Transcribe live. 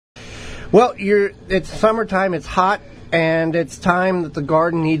Well, it's summertime, it's hot, and it's time that the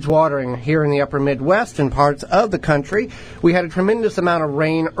garden needs watering. Here in the upper Midwest and parts of the country, we had a tremendous amount of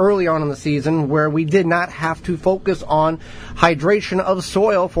rain early on in the season where we did not have to focus on hydration of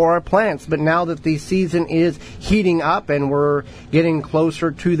soil for our plants. But now that the season is heating up and we're getting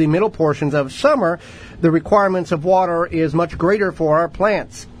closer to the middle portions of summer, the requirements of water is much greater for our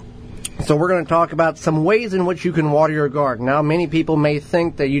plants. So we're going to talk about some ways in which you can water your garden. Now, many people may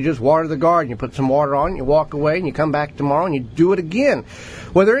think that you just water the garden, you put some water on, you walk away, and you come back tomorrow and you do it again.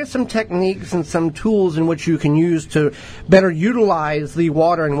 Well, there is some techniques and some tools in which you can use to better utilize the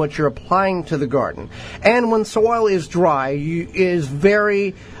water in which you're applying to the garden. And when soil is dry, you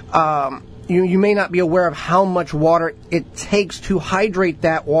may not be aware of how much water it takes to hydrate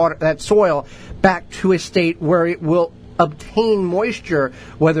that soil back to a state where it will obtain moisture,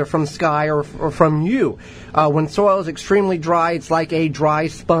 whether from sky or from you. When soil is extremely dry, it's like a dry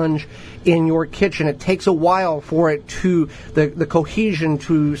sponge in your kitchen. It takes a while for it to, the cohesion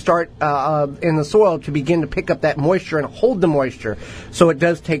to start in the soil to begin to pick up that moisture and hold the moisture. So it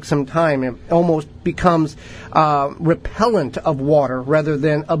does take some time. It almost becomes repellent of water rather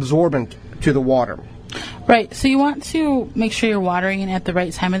than absorbent to the water. Right. So you want to make sure you're watering it at the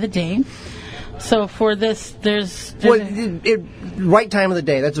right time of the day. So for this, there's right time of the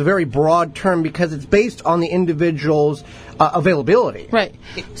day. That's a very broad term because it's based on the individual's availability. Right.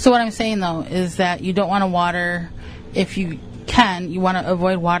 So what I'm saying, though, is that you don't want to water, if you can, you want to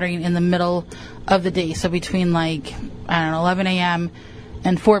avoid watering in the middle of the day. So between 11 a.m.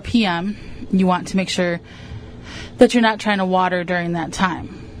 and 4 p.m., you want to make sure that you're not trying to water during that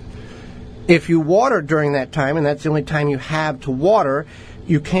time. If you water during that time, and that's the only time you have to water,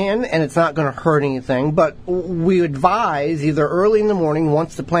 you can, and it's not going to hurt anything, but we advise either early in the morning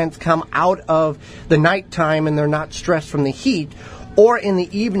once the plants come out of the nighttime and they're not stressed from the heat, or in the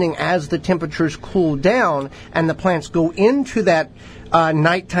evening as the temperatures cool down and the plants go into that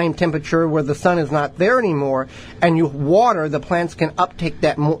nighttime temperature where the sun is not there anymore, and you water, the plants can uptake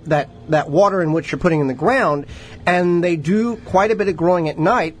that water in which you're putting in the ground, and they do quite a bit of growing at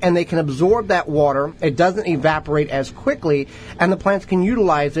night, and they can absorb that water. It doesn't evaporate as quickly, and the plants can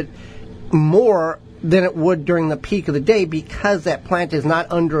utilize it more than it would during the peak of the day because that plant is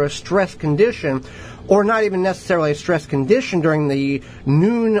not under a stress condition, or not even necessarily a stress condition during the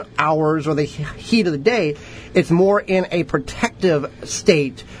noon hours or the heat of the day. It's more in a protective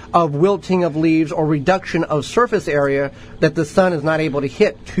state of wilting of leaves or reduction of surface area that the sun is not able to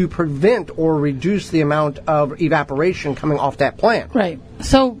hit to prevent or reduce the amount of evaporation coming off that plant. Right.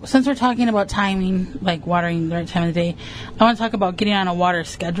 So since we're talking about timing, like watering the right time of the day, I want to talk about getting on a water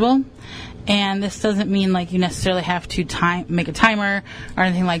schedule. And this doesn't mean you necessarily have to make a timer or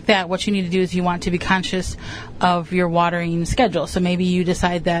anything like that. What you need to do is you want to be conscious of your watering schedule. So maybe you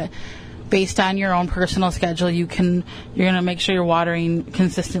decide that based on your own personal schedule, you're going to make sure you're watering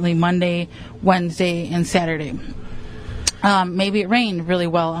consistently Monday, Wednesday, and Saturday. Maybe it rained really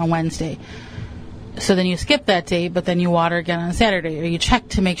well on Wednesday. So then you skip that day, but then you water again on Saturday, or you check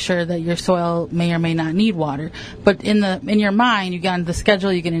to make sure that your soil may or may not need water. But in your mind, you get on the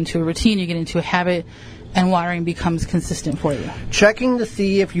schedule, you get into a routine, you get into a habit, and watering becomes consistent for you. Checking to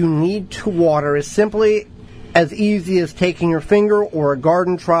see if you need to water is simply as easy as taking your finger or a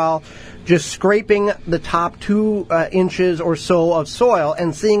garden trowel, just scraping the top 2 inches or so of soil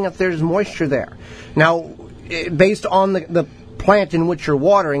and seeing if there's moisture there. Now, based on the plant in which you're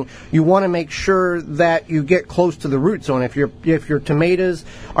watering, you want to make sure that you get close to the root zone. If your tomatoes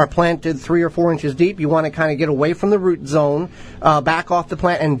are planted 3 or 4 inches deep, you want to kind of get away from the root zone, back off the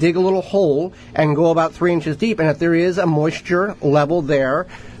plant and dig a little hole and go about 3 inches deep. And if there is a moisture level there,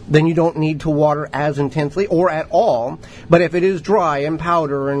 then you don't need to water as intensely or at all. But if it is dry and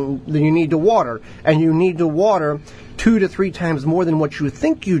powder, then you need to water. And you need to water 2 to 3 times more than what you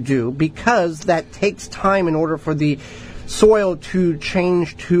think you do, because that takes time in order for the soil to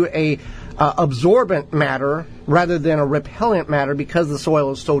change to a absorbent matter rather than a repellent matter, because the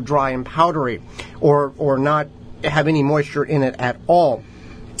soil is so dry and powdery or not have any moisture in it at all.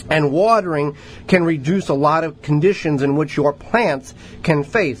 And watering can reduce a lot of conditions in which your plants can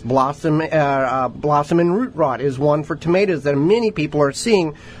face. Blossom and root rot is one for tomatoes that many people are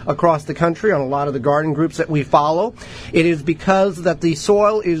seeing across the country on a lot of the garden groups that we follow. It is because that the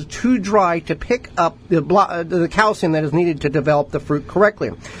soil is too dry to pick up the calcium that is needed to develop the fruit correctly.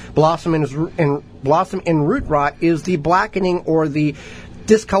 Blossom and root rot is the blackening or the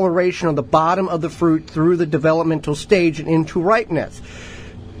discoloration of the bottom of the fruit through the developmental stage and into ripeness.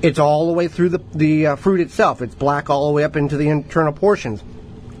 It's all the way through the fruit itself. It's black all the way up into the internal portions.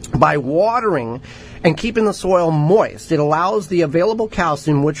 By watering and keeping the soil moist. It allows the available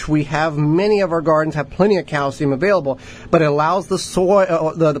calcium, which we have, many of our gardens have plenty of calcium available, but it allows the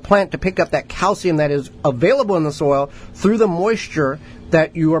soil, the plant to pick up that calcium that is available in the soil through the moisture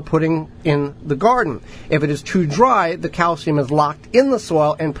that you are putting in the garden. If it is too dry, the calcium is locked in the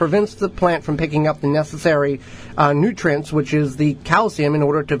soil and prevents the plant from picking up the necessary nutrients, which is the calcium, in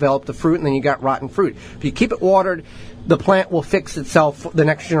order to develop the fruit, and then you got rotten fruit. If you keep it watered, the plant will fix itself, the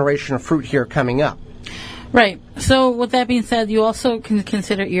next generation of fruit here coming up. Right. So with that being said, you also can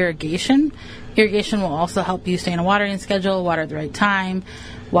consider irrigation. Irrigation will also help you stay on a watering schedule, water at the right time,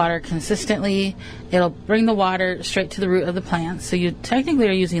 water consistently. It'll bring the water straight to the root of the plant, so you technically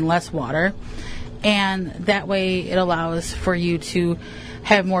are using less water, and that way it allows for you to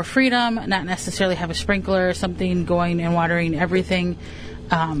have more freedom, not necessarily have a sprinkler or something going and watering everything.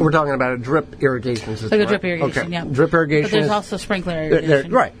 We're talking about a drip irrigation system. Like a drip irrigation, okay. yeah. Drip irrigation. But there's also sprinkler irrigation.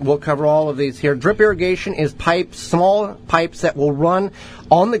 Right. We'll cover all of these here. Drip irrigation is pipes, small pipes that will run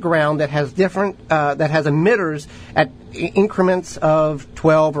on the ground that has different, that has emitters at increments of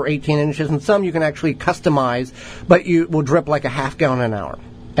 12 or 18 inches, and some you can actually customize, but you will drip like a half gallon an hour.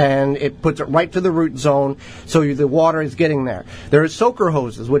 And it puts it right to the root zone, so the water is getting there. There is soaker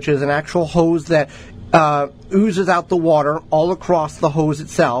hoses, which is an actual hose that oozes out the water all across the hose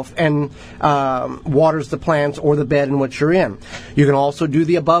itself and waters the plants or the bed in which you're in. You can also do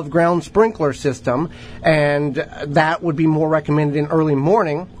the above ground sprinkler system, and that would be more recommended in early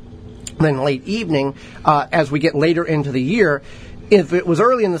morning than late evening. As we get later into the year, if it was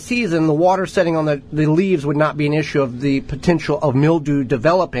early in the season, the water setting on the leaves would not be an issue of the potential of mildew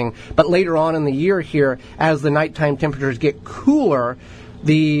developing. But later on in the year here, as the nighttime temperatures get cooler,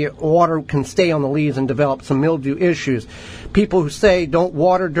 the water can stay on the leaves and develop some mildew issues. People who say don't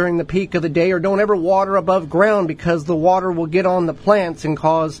water during the peak of the day, or don't ever water above ground because the water will get on the plants and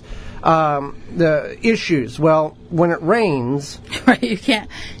cause the issues. Well, when it rains, right, you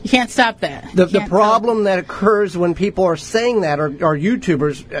can't stop that. The problem that occurs when people are saying that, or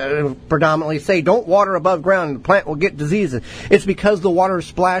YouTubers predominantly say don't water above ground and the plant will get diseases, it's because the water is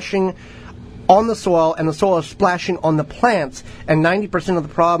splashing on the soil and the soil is splashing on the plants, and 90% of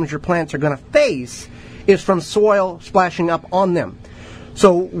the problems your plants are going to face is from soil splashing up on them.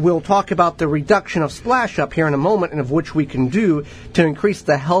 So we'll talk about the reduction of splash up here in a moment, and of which we can do to increase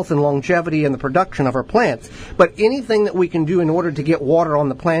the health and longevity and the production of our plants. But anything that we can do in order to get water on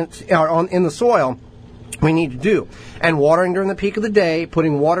the plants, in the soil, we need to do. And watering during the peak of the day,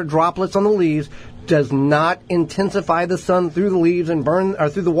 putting water droplets on the leaves, does not intensify the sun through the leaves and burn, or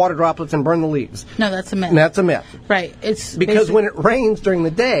through the water droplets and burn the leaves. No, that's a myth. That's a myth. Right. It's because when it rains during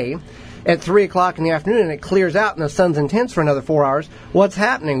the day at 3 o'clock in the afternoon and it clears out and the sun's intense for another 4 hours, what's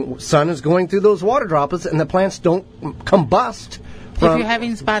happening? Sun is going through those water droplets and the plants don't combust. If you're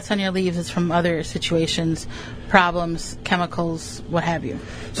having spots on your leaves, it's from other situations, problems, chemicals, what have you.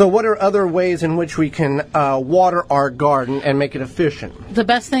 So what are other ways in which we can water our garden and make it efficient? The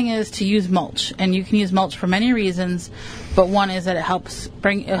best thing is to use mulch, and you can use mulch for many reasons, but one is that it helps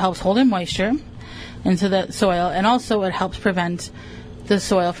hold in moisture into the soil, and also it helps prevent the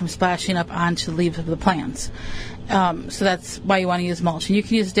soil from splashing up onto the leaves of the plants. So that's why you want to use mulch. And you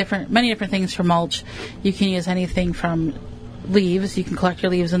can use many different things for mulch. You can use anything from leaves. You can collect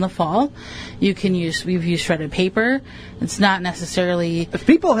your leaves in the fall. We've used shredded paper. It's not necessarily. If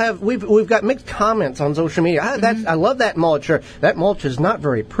people we've got mixed comments on social media. I love that mulch. Or that mulch is not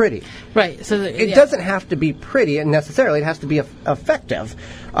very pretty. Right. So it doesn't have to be pretty, and necessarily it has to be effective.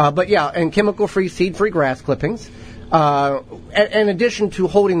 But yeah, and chemical-free, seed-free grass clippings. In addition to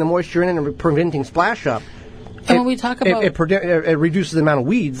holding the moisture in and preventing splash up. And when we talk about it reduces the amount of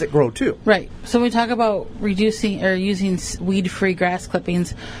weeds that grow too. Right. So when we talk about reducing or using weed-free grass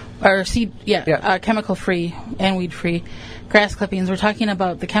clippings, or chemical-free and weed-free grass clippings, we're talking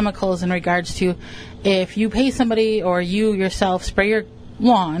about the chemicals in regards to if you pay somebody or you yourself spray your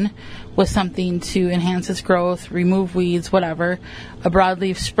lawn with something to enhance its growth, remove weeds, whatever, a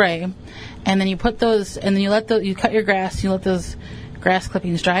broadleaf spray, and then you put those, and then you cut your grass, you let those grass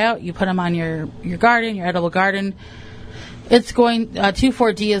clippings dry out, you put them on your garden, your edible garden. It's going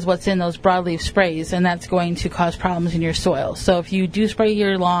 2,4-D is what's in those broadleaf sprays, and that's going to cause problems in your soil. So if you do spray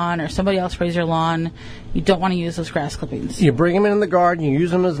your lawn or somebody else sprays your lawn, you don't want to use those grass clippings. You bring them in the garden, you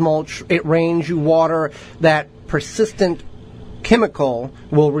use them as mulch, it rains, you water, that persistent chemical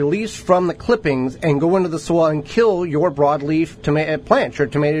will release from the clippings and go into the soil and kill your broadleaf plants, your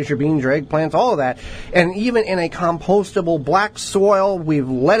tomatoes, your beans, your eggplants, all of that. And even in a compostable black soil, we've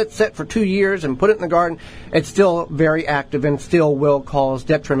let it sit for 2 years and put it in the garden, it's still very active and still will cause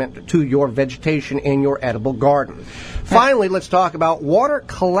detriment to your vegetation in your edible garden. Finally, let's talk about water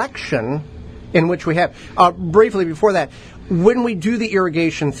collection in which we have. Briefly before that, when we do the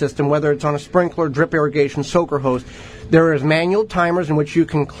irrigation system, whether it's on a sprinkler, drip irrigation, soaker hose, there is manual timers in which you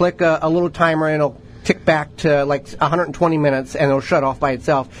can click a little timer and it'll tick back to like 120 minutes and it'll shut off by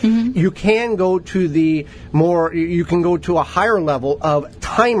itself. Mm-hmm. You can go to you can go to a higher level of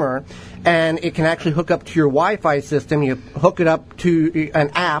timer, and it can actually hook up to your Wi-Fi system. You hook it up to an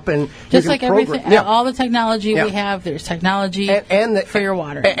app, and just you can like everything, all the technology we have, there's technology for your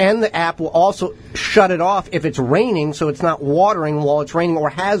water. And the app will also shut it off if it's raining, so it's not watering while it's raining or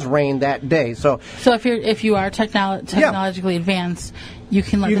has rained that day. So if you are technologically advanced, you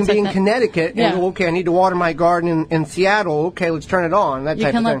can be in Connecticut and go, okay, I need to water my garden in Seattle. Okay, let's turn it on. That you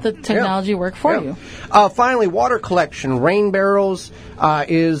type can of let the technology work for you. Finally, water collection. Rain barrels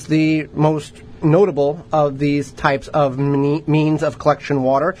is the most notable of these types of means of collection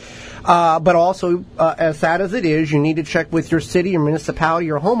water. But also, as sad as it is, you need to check with your city, your municipality,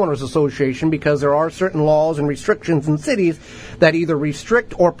 your homeowners association, because there are certain laws and restrictions in cities that either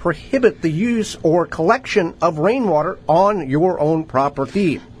restrict or prohibit the use or collection of rainwater on your own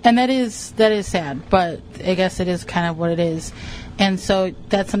property. And that is sad, but I guess it is kind of what it is. And so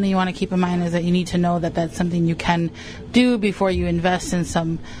that's something you want to keep in mind, is that you need to know that that's something you can do before you invest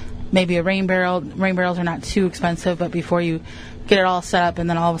in maybe a rain barrel. Rain barrels are not too expensive, but before you get it all set up and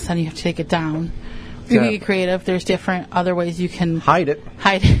then all of a sudden you have to take it down. You can get creative. There's different other ways you can hide it.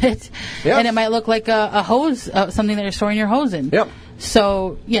 Yep. And it might look like a hose, something that you're storing your hose in. Yep.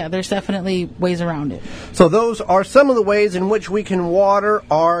 So, there's definitely ways around it. So those are some of the ways in which we can water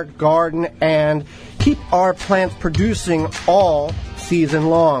our garden and keep our plants producing all season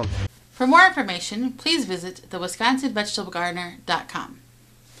long. For more information, please visit thewisconsinvegetablegardener.com.